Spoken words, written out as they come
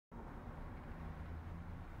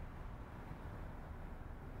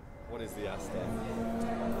What is the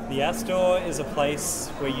Astor? The Astor is a place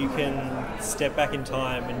where you can step back in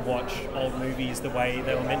time and watch old movies the way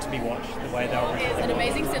they were meant to be watched, the way they were originally. It's an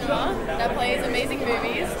amazing cinema that plays amazing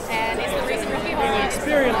movies, and it's the reason Rocky Horror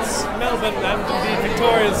experience Melbourne and indeed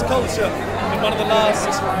Victoria's culture in one of the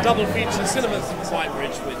last double feature cinemas. Quite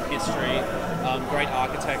rich with history, great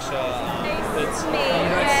architecture. It's me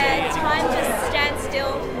where time just stands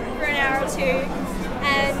still for an hour or two,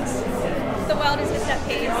 and the world is just at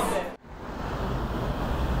peace.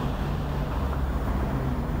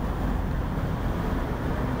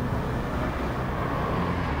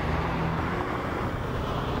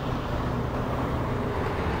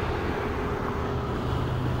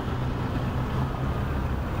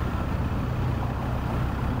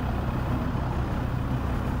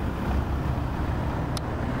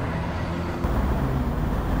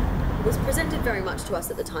 It was presented very much to us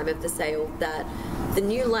at the time of the sale that the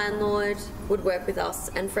new landlord would work with us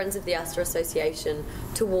and Friends of the Astor Association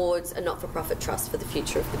towards a not-for-profit trust for the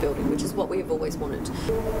future of the building, which is what we have always wanted.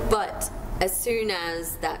 But as soon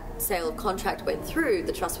as that sale of contract went through,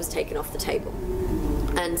 the trust was taken off the table.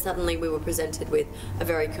 And suddenly we were presented with a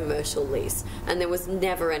very commercial lease, and there was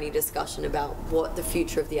never any discussion about what the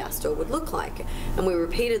future of the Astor would look like. And we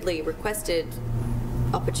repeatedly requested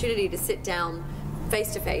opportunity to sit down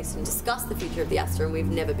face-to-face and discuss the future of the Astor, and we've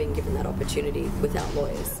never been given that opportunity without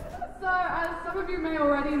lawyers. So, as some of you may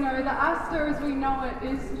already know, the Astor as we know it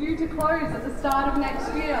is due to close at the start of next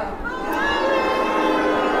year.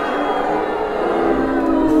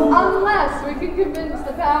 Unless we can convince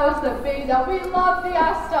the powers that be that we love the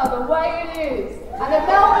Astor the way it is, and that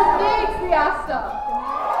Melbourne needs the Astor.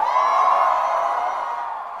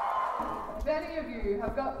 If any of you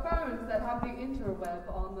have got phones that have the interweb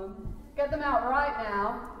on them, get them out right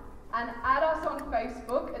now and add us on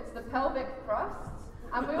Facebook. It's the Pelvic Thrusts,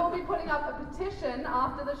 and we will be putting up a petition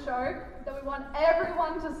after the show that we want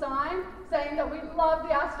everyone to sign, saying that we love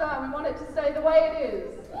the Astor and we want it to stay the way it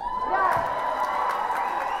is. Yeah.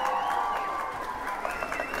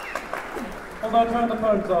 Although turn the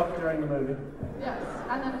phones off during the movie. Yes,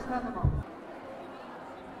 and then turn them off.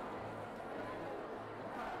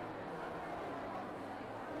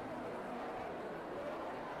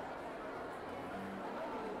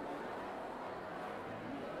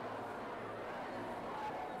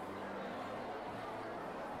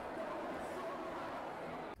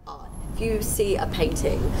 If you see a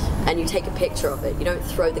painting and you take a picture of it, you don't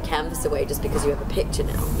throw the canvas away just because you have a picture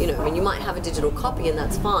now. You know, I mean, you might have a digital copy and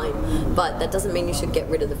that's fine, but that doesn't mean you should get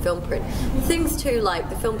rid of the film print. Things too, like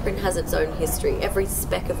the film print has its own history. Every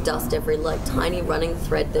speck of dust, every like tiny running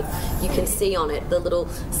thread that you can see on it, the little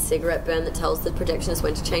cigarette burn that tells the projectionist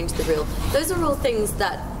when to change the reel, those are all things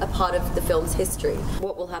that are part of the film's history.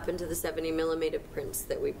 What will happen to the 70mm prints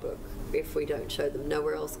that we book if we don't show them?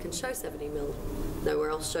 Nowhere else can show 70mm.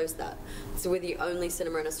 Nowhere else shows that. So we're the only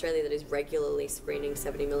cinema in Australia that is regularly screening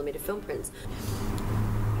 70mm film prints.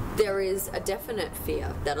 There is a definite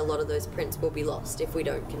fear that a lot of those prints will be lost if we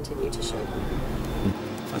don't continue to show them.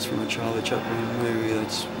 That's from a Charlie Chaplin movie.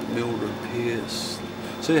 That's Mildred Pierce.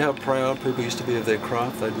 See how proud people used to be of their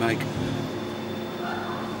craft? They'd make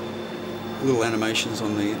little animations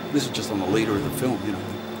on the, this is just on the leader of the film, you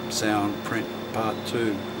know, sound, print, part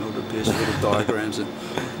 2, Mildred Pierce, little diagrams and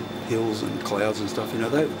hills and clouds and stuff, you know,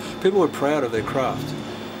 people were proud of their craft,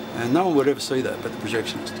 and no one would ever see that but the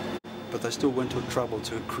projectionist. But they still went to trouble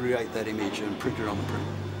to create that image and print it on the print.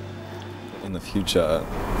 In the future,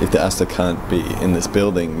 if the Astor can't be in this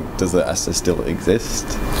building, does the Astor still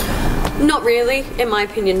exist? Not really, in my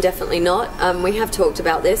opinion, definitely not. We have talked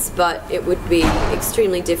about this, but it would be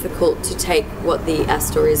extremely difficult to take what the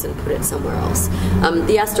Astor is and put it somewhere else.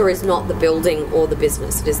 The Astor is not the building or the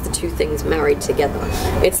business, it is the two things married together.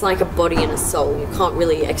 It's like a body and a soul, you can't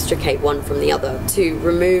really extricate one from the other. To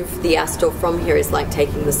remove the Astor from here is like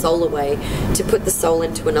taking the soul away. To put the soul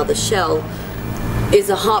into another shell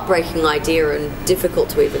is a heartbreaking idea and difficult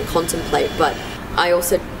to even contemplate, but I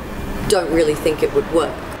also don't really think it would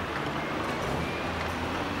work.